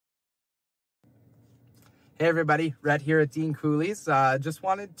Hey everybody, Rhett here at Dean Cooley's. Just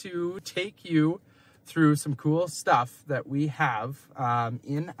wanted to take you through some cool stuff that we have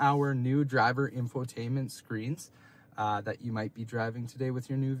in our new driver infotainment screens that you might be driving today with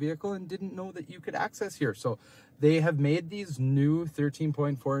your new vehicle and didn't know that you could access here. So they have made these new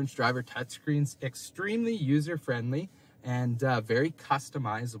 13.4-inch driver touchscreens extremely user-friendly and very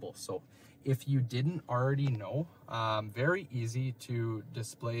customizable. So if you didn't already know, very easy to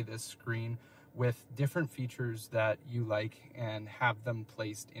display this screen with different features that you like and have them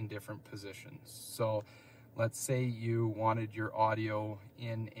placed in different positions. So let's say you wanted your audio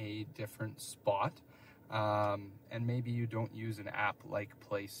in a different spot, and maybe you don't use an app like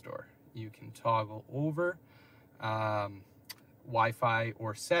Play Store. You can toggle over. Wi-Fi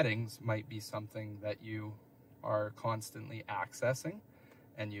or settings might be something that you are constantly accessing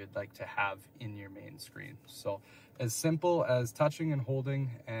and you'd like to have in your main screen. So as simple as touching and holding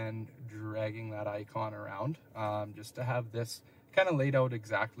and dragging that icon around, just to have this kind of laid out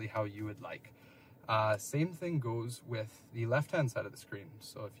exactly how you would like. Same thing goes with the left-hand side of the screen.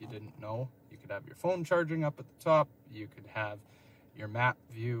 So if you didn't know, you could have your phone charging up at the top, you could have your map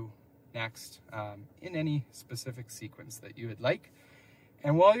view next, in any specific sequence that you would like.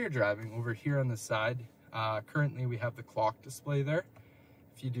 And while you're driving, over here on the side, currently we have the clock display there.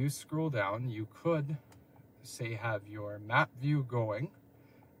 If you do scroll down, you could say have your map view going,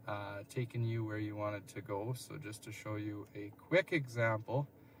 taking you where you want it to go. So just to show you a quick example,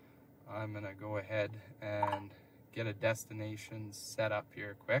 I'm gonna go ahead and get a destination set up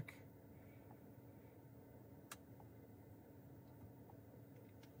here quick.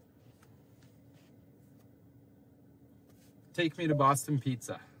 Take me to Boston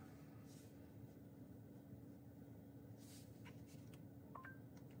Pizza.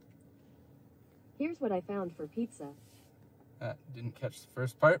 Here's what I found for pizza. Didn't catch the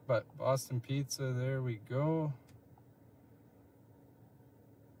first part, but Boston Pizza, there we go.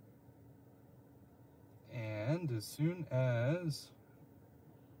 And as soon as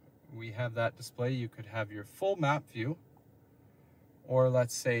we have that display, you could have your full map view, or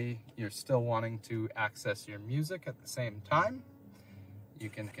let's say you're still wanting to access your music at the same time. You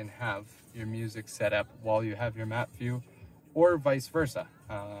can have your music set up while you have your map view, or vice versa.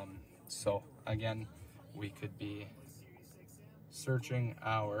 So again, we could be searching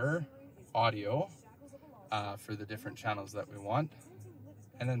our audio for the different channels that we want,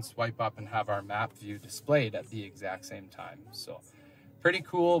 and then swipe up and have our map view displayed at the exact same time. So pretty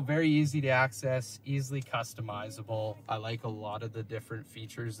cool, very easy to access, easily customizable. I like a lot of the different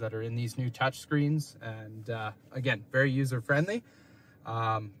features that are in these new touchscreens, and again, very user-friendly.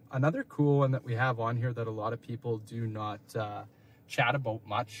 Another cool one that we have on here that a lot of people do not chat about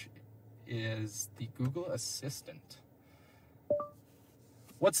much is the Google Assistant.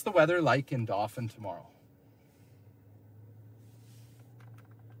 What's the weather like in Dauphin tomorrow?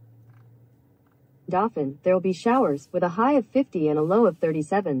 Dauphin, there will be showers with a high of 50 and a low of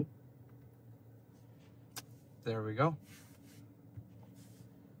 37. There we go.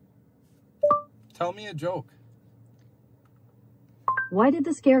 Tell me a joke. Why did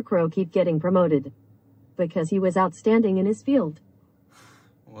the Scarecrow keep getting promoted? Because he was outstanding in his field.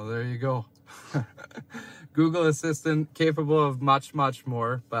 Well, there you go. Google Assistant, capable of much, much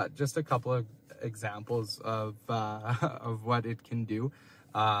more, but just a couple of examples of what it can do.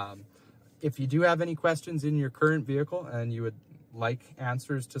 If you do have any questions in your current vehicle and you would like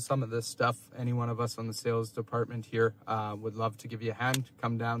answers to some of this stuff, any one of us on the sales department here would love to give you a hand.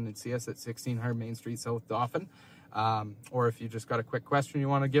 Come down and see us at 1600 Main Street, South Dauphin. Or if you just got a quick question you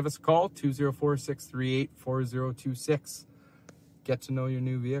want to give us a call, 204-638-4026. Get to know your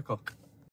new vehicle.